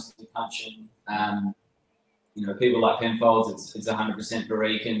it's mostly puncheon. You know, people like Penfolds, it's 100%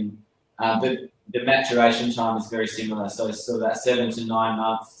 barrique, and the maturation time is very similar. So it's sort of that 7 to 9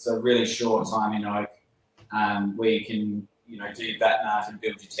 months, so really short time in oak, where you can, you know, do that nut and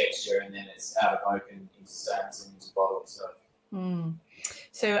build your texture, and then it's out of oak and into stainless and into bottles. So,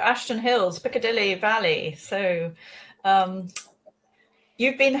 So Ashton Hills, Piccadilly Valley. So.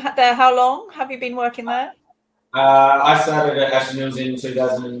 You've been there how long? Have you been working there? I started at Ashton Hills in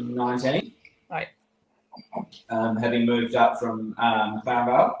 2019. Right. Having moved up from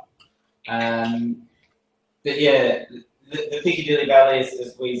Farnborough. But yeah, the Piccadilly Valley,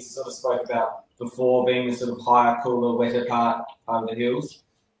 as we sort of spoke about before, being the sort of higher, cooler, wetter part of the hills.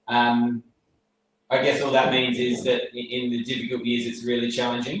 I guess all that means is that in the difficult years, it's really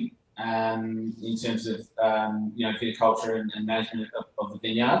challenging. In terms of, you know, viticulture and management of the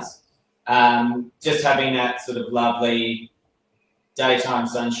vineyards. Just having that sort of lovely daytime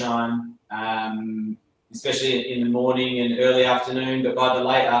sunshine, especially in the morning and early afternoon, but by the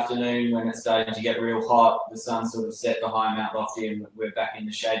late afternoon when it's starting to get real hot, the sun's sort of set behind Mount Lofty and we're back in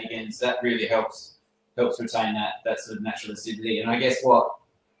the shade again. So that really helps retain that sort of natural acidity. And I guess what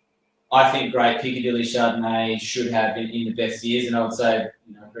I think great Piccadilly Chardonnay should have in the best years, and I would say,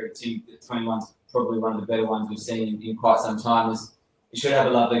 you know, 21's probably one of the better ones we've seen in quite some time, is it should have a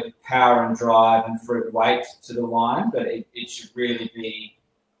lovely power and drive and fruit weight to the wine, but it should really be,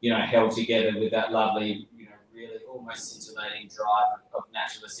 you know, held together with that lovely, you know, really almost scintillating drive of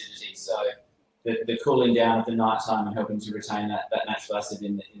natural acidity. So the cooling down at the night time and helping to retain that natural acid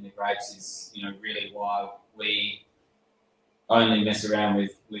in the grapes is, you know, really why we only mess around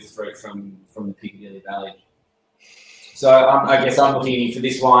with fruit from the Piccadilly Valley. So I guess I'm looking for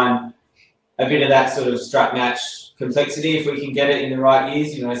this wine, a bit of that sort of strut match complexity, if we can get it in the right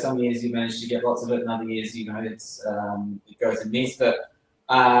years. You know, some years you manage to get lots of it, and other years, you know, it's it goes amiss. But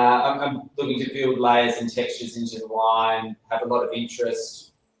I'm looking to build layers and textures into the wine, have a lot of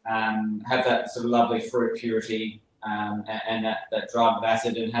interest, have that sort of lovely fruit purity, and that drive of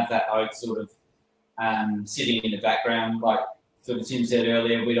acid, and have that oak sort of sitting in the background. Like sort of Tim said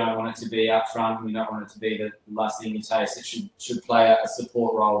earlier, we don't want it to be up front. We don't want it to be the last thing you taste. It should play a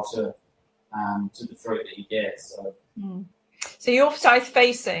support role to the fruit that you get. So, so you're south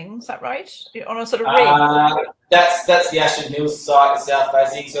facing, is that right? You're on a sort of ring. That's the Ashton Hills site, south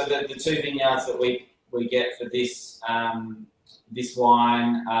facing. So the two vineyards that we get for this this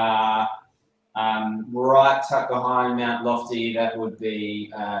wine are right tucked behind Mount Lofty. That would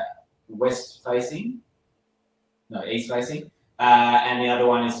be west facing, no, east facing. And the other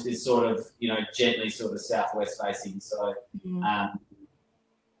one is sort of, you know, gently sort of southwest facing. So, in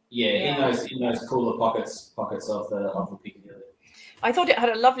those cooler pockets of the Piccadilly. I thought it had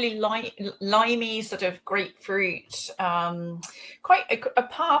a lovely limey sort of grapefruit, quite a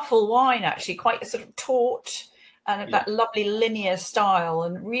powerful wine actually, quite a sort of taut and that lovely linear style,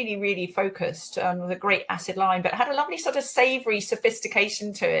 and really, really focused with a great acid line, but had a lovely sort of savoury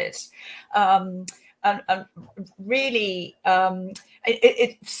sophistication to it. And really,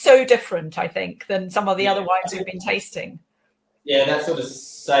 it's so different, I think, than some of the other wines we've been tasting. Yeah, that sort of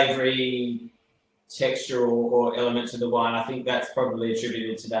savoury texture or element to the wine, I think that's probably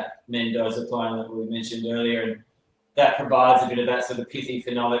attributed to that Mendoza clone that we mentioned earlier, and that provides a bit of that sort of pithy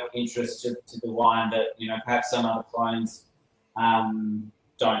phenolic interest to the wine that, you know, perhaps some other clones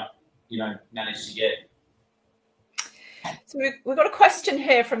don't, you know, manage to get. So we've got a question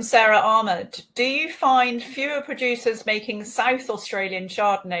here from Sarah Ahmed. Do you find fewer producers making South Australian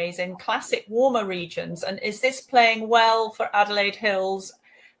Chardonnays in classic warmer regions? And is this playing well for Adelaide Hills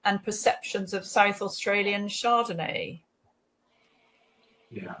and perceptions of South Australian Chardonnay?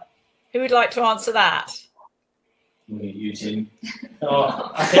 Yeah. Who would like to answer that? You, Tim.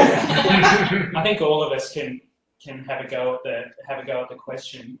 I think all of us can have a go at the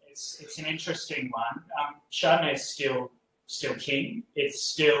question. It's an interesting one. Chardonnay is still king. It's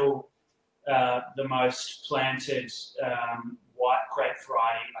still the most planted white grape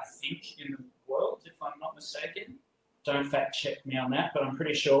variety, I think, in the world, if I'm not mistaken. Don't fact check me on that, but I'm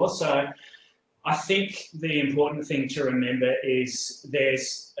pretty sure. So I think the important thing to remember is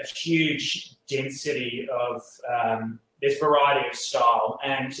there's a huge density of, there's variety of style,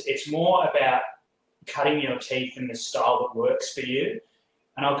 and it's more about cutting your teeth in the style that works for you.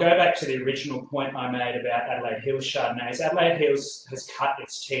 And I'll go back to the original point I made about Adelaide Hills Chardonnays. Adelaide Hills has cut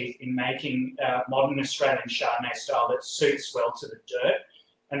its teeth in making modern Australian Chardonnay style that suits well to the dirt.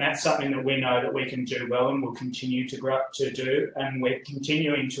 And that's something that we know that we can do well and will continue to do. And we're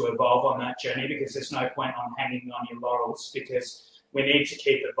continuing to evolve on that journey, because there's no point on hanging on your laurels, because we need to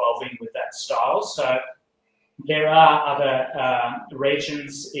keep evolving with that style. So there are other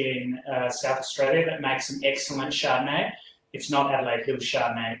regions in South Australia that make some excellent Chardonnay. It's not Adelaide Hills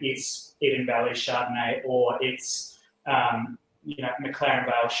Chardonnay, it's Eden Valley Chardonnay, or it's McLaren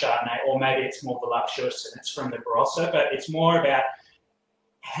Vale Chardonnay, or maybe it's more voluptuous and it's from the Barossa. But it's more about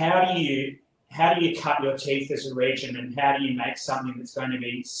how do you cut your teeth as a region, and how do you make something that's going to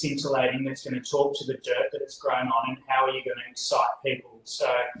be scintillating, that's going to talk to the dirt that it's grown on, and how are you going to excite people?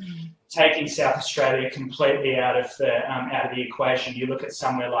 So taking South Australia completely out of the equation, you look at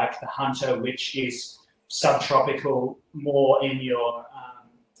somewhere like the Hunter, which is subtropical, more in your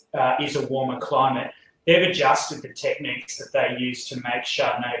is a warmer climate. They've adjusted the techniques that they use to make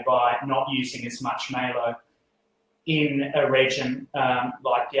Chardonnay by not using as much malo. In a region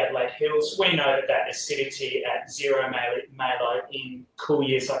like the Adelaide Hills, we know that acidity at 0 malo in cool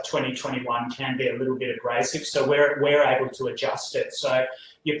years like 2021 can be a little bit abrasive, so we're able to adjust it. So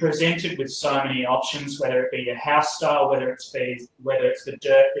you're presented with so many options, whether it be your house style, whether it's the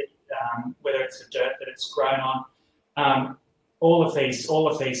dirt that it's grown on. All of these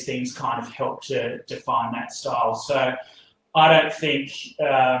things kind of help to define that style. So I don't think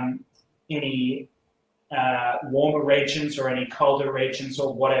any warmer regions or any colder regions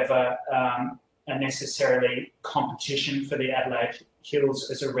or whatever are necessarily competition for the Adelaide Hills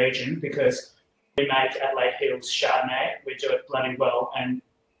as a region, because we make Adelaide Hills Chardonnay, we do it bloody well, and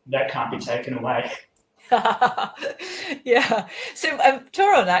that can't be taken away. Yeah. So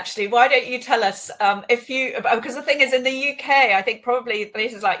Turon, actually, why don't you tell us because the thing is, in the UK, I think probably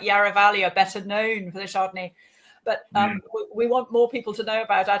places like Yarra Valley are better known for the Chardonnay. But we want more people to know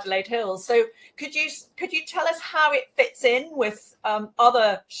about Adelaide Hills. So could you tell us how it fits in with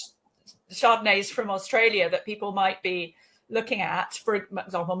other Chardonnays from Australia that people might be looking at? For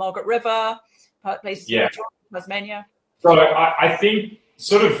example, Margaret River, places like Tasmania. So I think,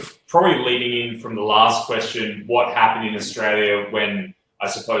 sort of probably leading in from the last question, what happened in Australia when I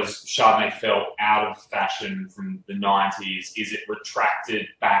suppose Chardonnay fell out of fashion from the 90s, is it retracted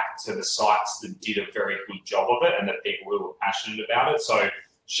back to the sites that did a very good job of it and the people who were passionate about it. So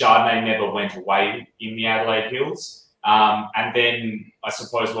Chardonnay never went away in the Adelaide Hills. And then I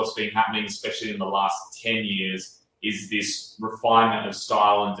suppose what's been happening, especially in the last 10 years, is this refinement of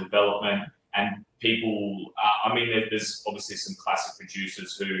style and development, and people, there's obviously some classic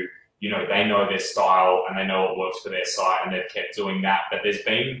producers who, you know, they know their style and they know what works for their site, and they've kept doing that. But there's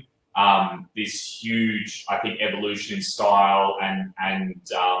been this huge, I think, evolution in style and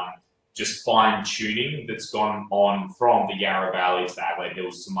just fine tuning that's gone on from the Yarra Valley to the Adelaide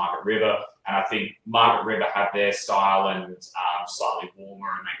Hills to Margaret River. And I think Margaret River have their style and slightly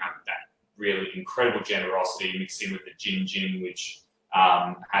warmer, and they have that really incredible generosity mixed in with the gin, which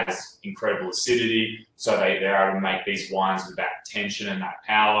has incredible acidity. So they're able to make these wines with that tension and that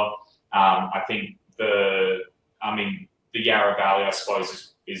power. I think the Yarra Valley, I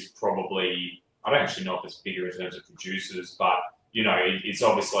suppose, is probably, I don't actually know if it's bigger in terms of producers, but you know, it's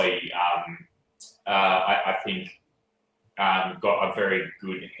obviously, I think, got a very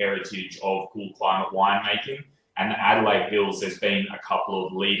good heritage of cool climate winemaking. And the Adelaide Hills, there's been a couple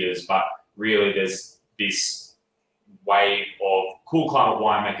of leaders, but really there's this wave of cool climate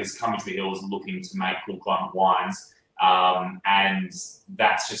winemakers coming to the hills looking to make cool climate wines. And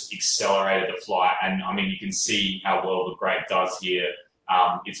that's just accelerated the flight. And I mean, you can see how well the grape does here.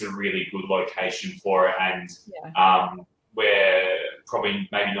 It's a really good location for it. And we're probably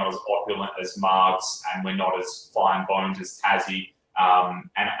maybe not as opulent as Margs, and we're not as fine-boned as Tassie.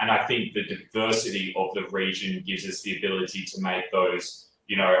 And I think the diversity of the region gives us the ability to make those,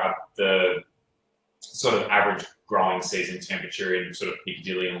 you know, the sort of average growing season temperature in sort of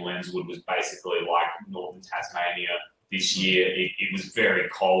Piccadilly and Lenswood was basically like northern Tasmania this year. It was very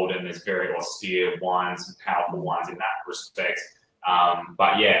cold, and there's very austere wines and powerful wines in that respect.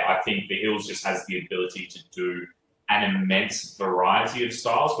 But yeah, I think the Hills just has the ability to do an immense variety of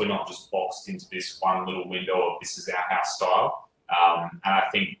styles. We're not just boxed into this one little window of this is our house style. And I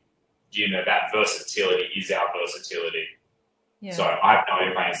think, you know, that versatility is our versatility. Yeah. So I have no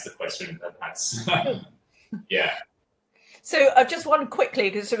idea if I answered the question, but that's, yeah. So just one quickly,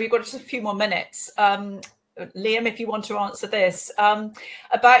 because we've got just a few more minutes. Liam, if you want to answer this,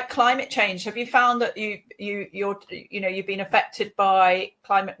 about climate change, have you found that you've been affected by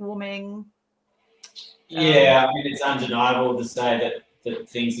climate warming? Yeah, I mean, it's undeniable to say that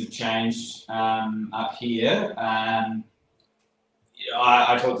things have changed up here.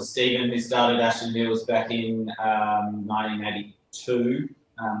 I talked to Stephen, who started Ashton Hills back in 1982,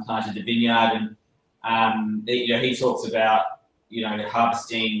 planted the vineyard, and he talks about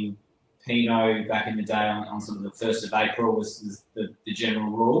harvesting Pinot back in the day on sort of the 1st of April was the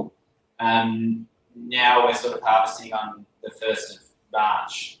general rule. Now we're sort of harvesting on the 1st of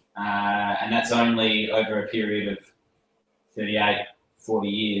March. And that's only over a period of 38, 40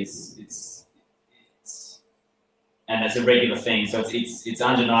 years. And that's a regular thing. So it's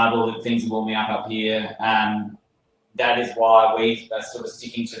undeniable that things are warming up here. That is why we are sort of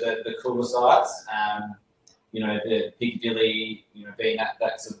sticking to the cooler sides. The Piccadilly, being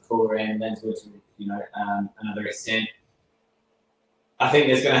that sort of cooler end, Lenswood to another extent. I think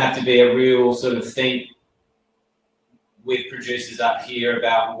there's going to have to be a real sort of think with producers up here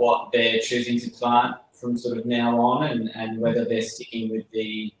about what they're choosing to plant from sort of now on, and whether they're sticking with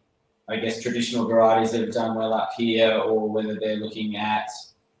the, I guess, traditional varieties that have done well up here, or whether they're looking at,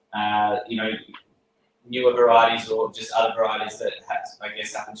 newer varieties or just other varieties that I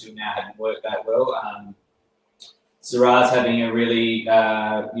guess up until now haven't worked that well. Syrah's having a really,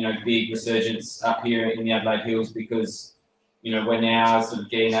 big resurgence up here in the Adelaide Hills because we're now sort of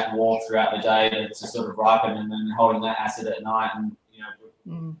getting that warmth throughout the day to sort of ripen, and then holding that acid at night, and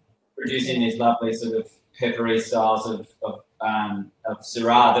producing these lovely sort of peppery styles of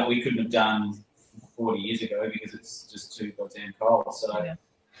Syrah that we couldn't have done 40 years ago because it's just too goddamn cold. So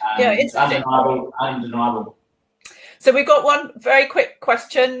it's undeniable. So we've got one very quick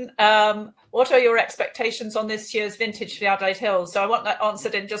question. What are your expectations on this year's vintage for the Adelaide Hills? So I want that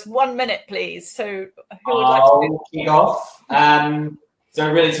answered in just 1 minute, please. So who would like to kick off? So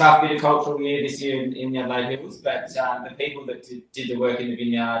a really tough viticultural year this year in the Adelaide Hills, but the people that did the work in the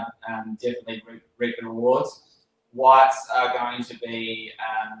vineyard definitely reap the rewards. Whites are going to be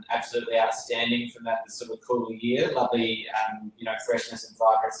absolutely outstanding from that sort of cooler year. Lovely, freshness and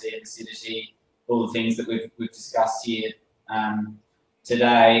vibrancy and acidity, all the things that we've discussed here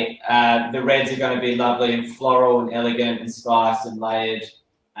today. The reds are going to be lovely and floral and elegant and spiced and layered.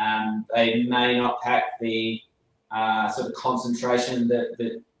 They may not pack the sort of concentration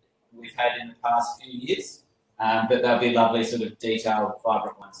that we've had in the past few years, but they'll be lovely, sort of detailed,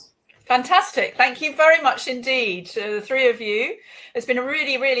 vibrant ones. Fantastic. Thank you very much indeed to the three of you. It's been a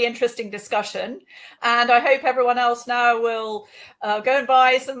really, really interesting discussion. And I hope everyone else now will go and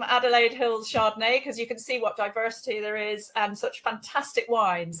buy some Adelaide Hills Chardonnay, because you can see what diversity there is and such fantastic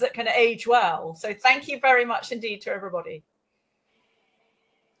wines that can age well. So thank you very much indeed to everybody.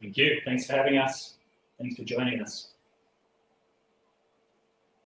 Thank you. Thanks for having us. Thanks for joining us.